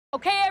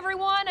Okay,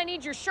 everyone, I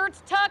need your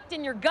shirts tucked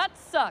and your guts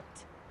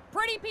sucked.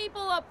 Pretty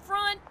people up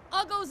front,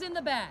 uggos in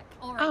the back.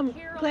 All right,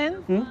 Carol,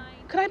 Glenn,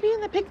 could I be in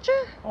the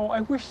picture? Oh,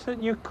 I wish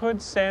that you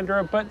could,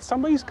 Sandra, but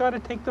somebody's got to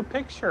take the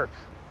picture.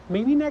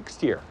 Maybe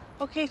next year.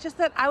 Okay, it's just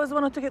that I was the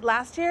one who took it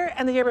last year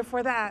and the year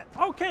before that.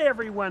 Okay,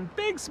 everyone,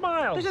 big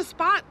smiles. There's a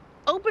spot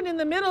open in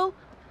the middle.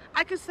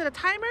 I could set a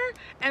timer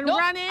and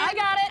run in. I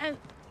got it.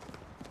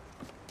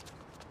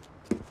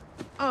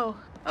 Oh,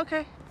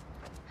 okay.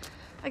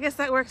 I guess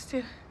that works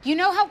too. You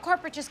know how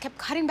corporate just kept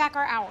cutting back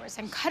our hours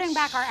and cutting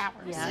back our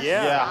hours?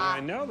 Yeah, I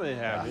know they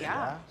have.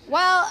 Yeah.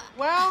 Well,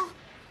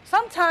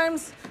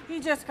 sometimes you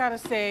just gotta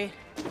say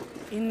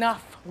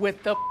enough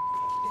with the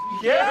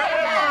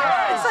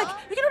Yeah! It's like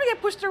you can only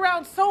get pushed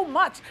around so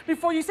much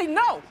before you say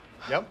no.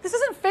 Yep. This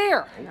isn't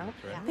fair.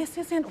 This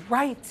isn't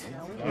right.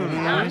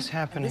 What is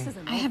happening?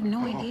 I have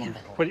no idea.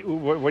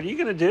 What are you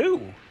gonna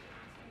do?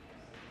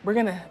 We're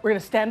gonna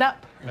stand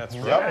up. That's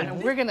right.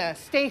 And we're gonna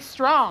stay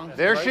strong.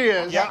 There she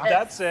is. Yeah,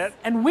 that's it.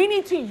 And we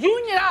need to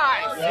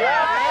unionize.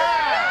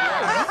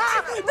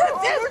 This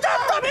is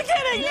just the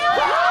beginning.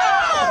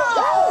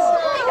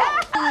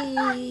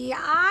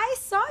 I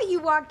saw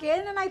you walk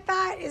in and I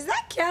thought, is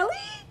that Kelly?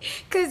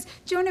 Because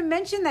Jonah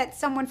mentioned that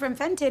someone from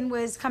Fenton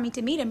was coming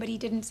to meet him, but he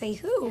didn't say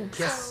who.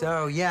 Guess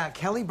so, yeah.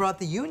 Kelly brought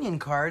the union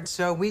card,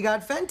 so we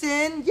got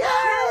Fenton. Yay!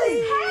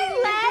 Hey,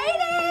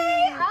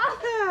 lady! Oh,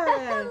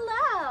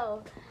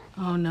 hello.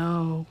 Oh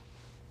no,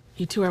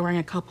 you two are wearing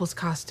a couple's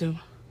costume.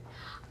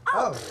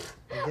 Oh,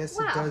 I guess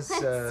Wow, it does,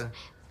 that's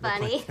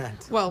funny. look like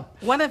that. Well,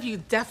 one of you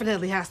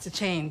definitely has to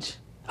change.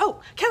 Oh,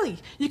 Kelly,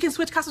 you can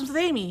switch costumes with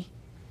Amy.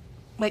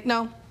 Wait,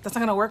 no, that's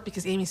not gonna work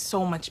because Amy's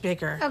so much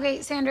bigger.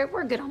 Okay, Sandra,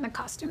 we're good on the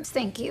costumes,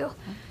 thank you.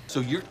 So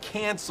you're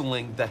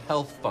canceling the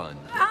health fund?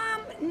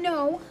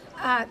 No,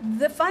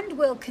 the fund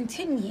will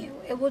continue.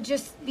 It will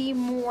just be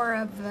more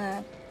of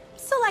a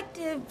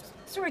selective,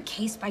 sort of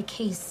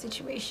case-by-case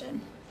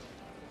situation.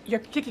 You're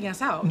kicking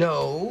us out.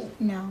 No.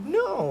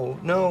 No.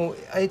 No.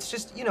 It's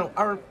just, you know,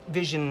 our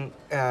vision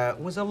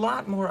was a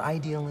lot more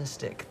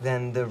idealistic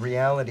than the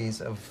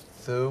realities of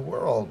the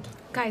world.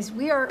 Guys,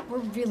 we're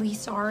really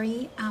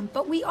sorry,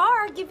 but we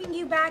are giving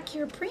you back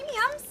your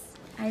premiums.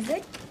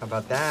 Isaac, How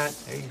about that?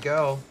 There you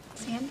go.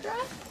 Sandra.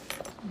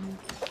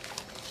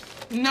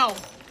 No,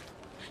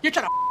 you're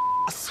trying to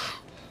us.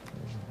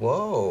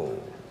 Whoa.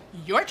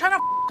 You're trying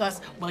to us.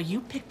 Well,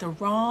 you picked the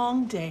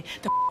wrong day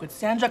to with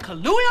Sandra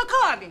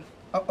Kaluiokalani.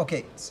 Oh,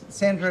 okay,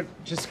 Sandra,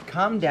 just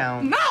calm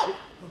down. No,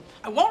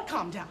 I won't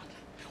calm down.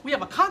 We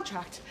have a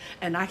contract,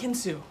 and I can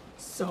sue.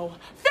 So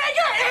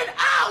figure it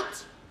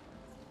out.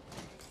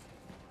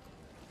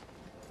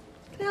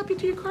 Can I help you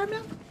to your car,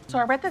 ma'am? So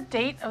I read the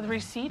date of the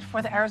receipt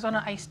for the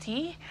Arizona iced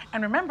tea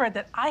and remembered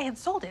that I had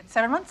sold it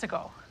 7 months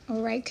ago.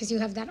 All right, because you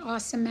have that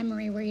awesome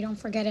memory where you don't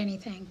forget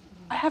anything.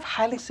 I have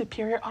highly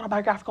superior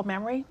autobiographical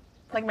memory,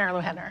 like Mary Lou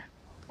Henner.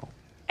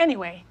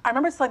 Anyway, I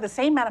remember selling the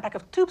same man a pack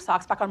of tube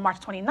socks back on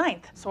March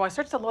 29th. So I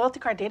searched the loyalty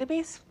card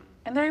database,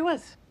 and there he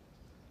was,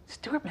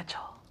 Stuart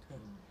Mitchell.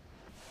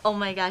 Oh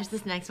my gosh,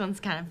 this next one's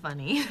kind of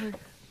funny.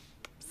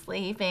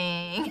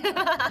 Sleeping.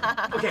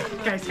 Okay,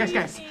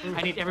 guys.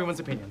 I need everyone's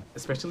opinion,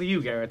 especially you,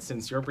 Garrett,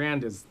 since your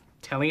brand is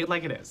telling it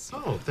like it is.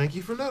 Oh, thank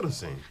you for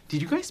noticing. Did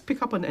you guys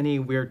pick up on any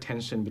weird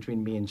tension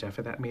between me and Jeff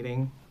at that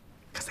meeting?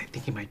 Because I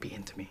think he might be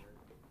into me.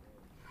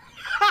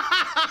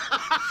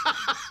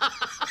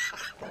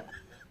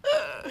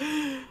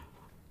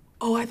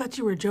 Oh, I thought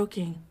you were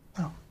joking.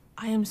 Oh.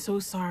 I am so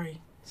sorry.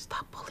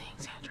 Stop bullying,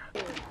 Sandra.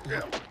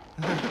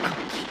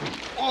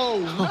 Oh,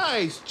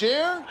 nice,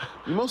 Jer.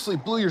 You mostly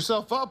blew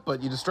yourself up,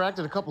 but you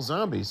distracted a couple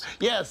zombies.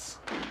 Yes.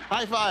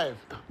 High five.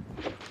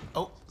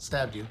 Oh,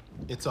 stabbed you.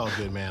 It's all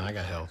good, man. I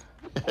got health.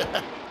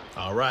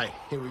 All right,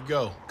 here we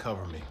go.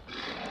 Cover me.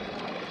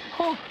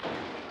 Oh,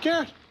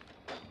 Garrett,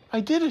 I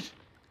did it.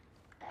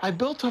 I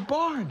built a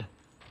barn.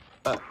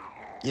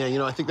 Yeah, you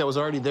know, I think that was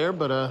already there,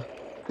 but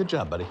good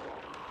job, buddy.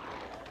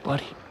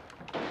 Buddy.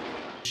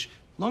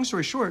 Long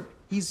story short,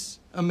 he's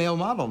a male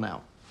model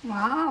now.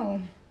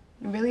 Wow,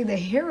 you're really the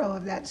hero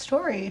of that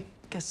story.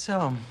 Guess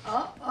so.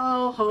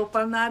 Uh-oh, hope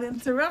I'm not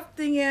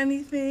interrupting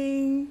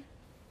anything.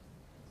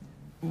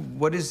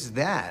 What is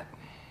that?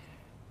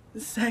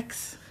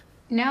 Sex.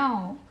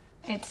 No,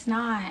 it's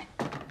not.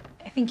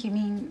 I think you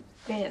mean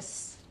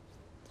this.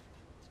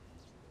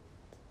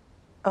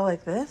 Oh,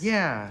 like this?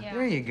 Yeah,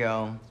 there you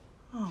go.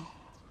 Oh.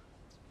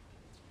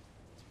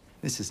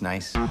 This is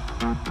nice.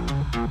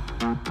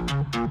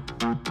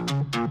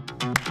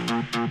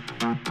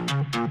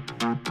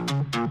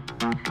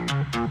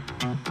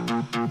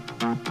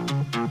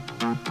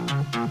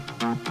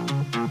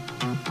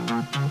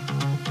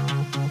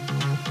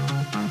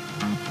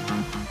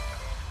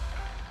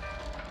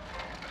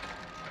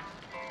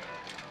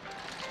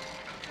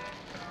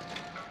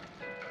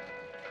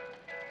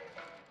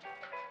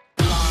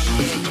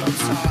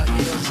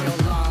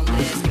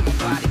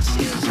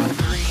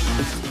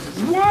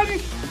 One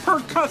per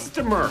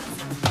customer.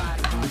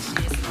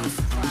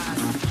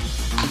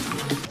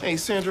 Hey,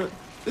 Sandra,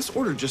 this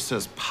order just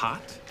says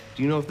pot. Do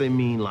Do you know if they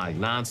mean like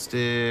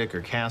nonstick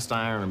or cast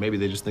iron, or maybe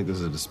they just think this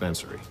is a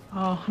dispensary?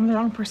 Oh, I'm the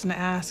wrong person to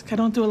ask. I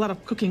don't do a lot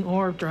of cooking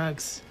or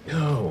drugs.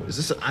 Yo, is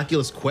this an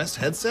Oculus Quest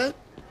headset?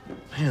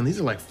 Man, these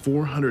are like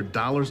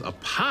 $400 a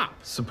pop.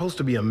 Supposed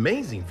to be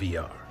amazing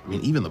VR. I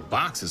mean, even the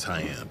box is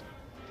high-end.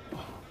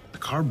 The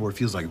cardboard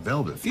feels like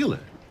velvet. Feel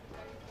it.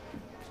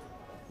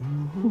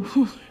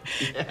 Ooh,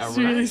 it's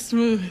really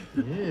smooth.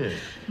 Yeah.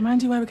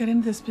 Reminds you why we got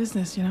into this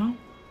business, you know?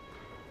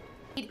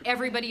 Need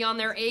everybody on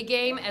their A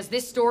game, as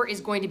this store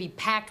is going to be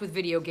packed with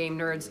video game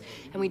nerds,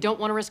 and we don't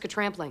want to risk a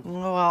trampling.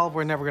 Well,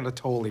 we're never gonna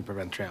totally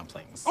prevent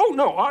tramplings. Oh,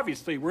 no,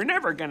 obviously, we're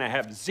never gonna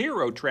have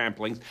 0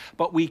 tramplings,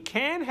 but we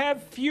can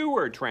have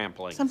fewer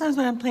tramplings. Sometimes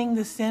when I'm playing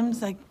The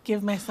Sims, I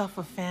give myself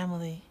a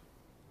family.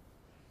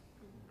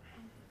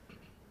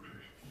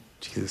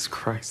 Jesus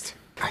Christ.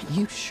 Are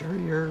you sure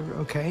you're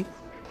okay?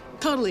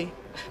 Totally.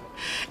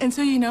 And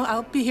so, you know,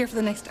 I'll be here for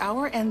the next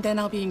hour, and then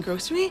I'll be in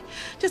grocery,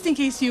 just in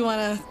case you want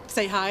to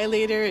say hi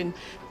later and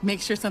make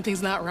sure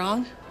something's not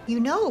wrong. You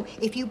know,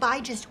 if you buy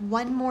just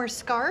one more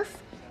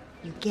scarf,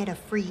 you get a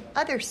free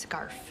other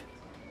scarf.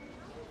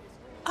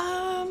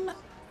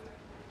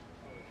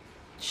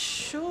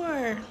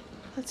 Sure.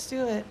 Let's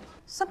do it.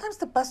 Sometimes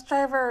the bus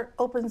driver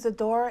opens the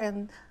door,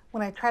 and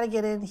when I try to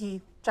get in,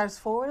 he drives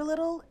forward a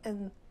little,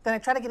 and then I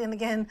try to get in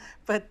again,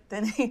 but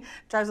then he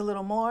drives a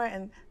little more,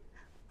 and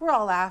we're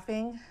all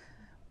laughing,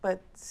 but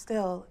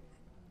still.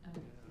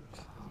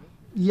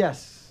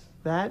 Yes,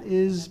 that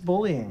is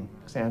bullying,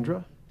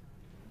 Sandra.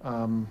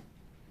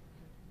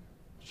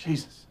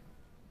 Jesus.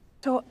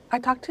 So I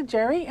talked to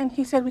Jerry, and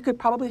he said we could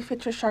probably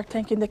fit your shark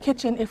tank in the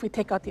kitchen if we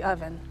take out the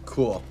oven.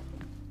 Cool.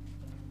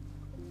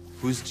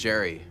 Who's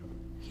Jerry?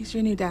 He's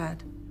your new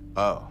dad.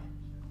 Oh.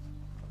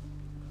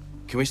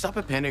 Can we stop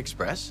at Panda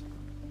Express?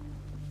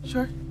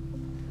 Sure.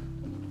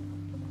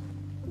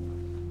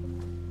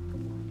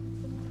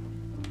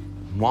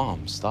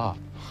 Mom, stop.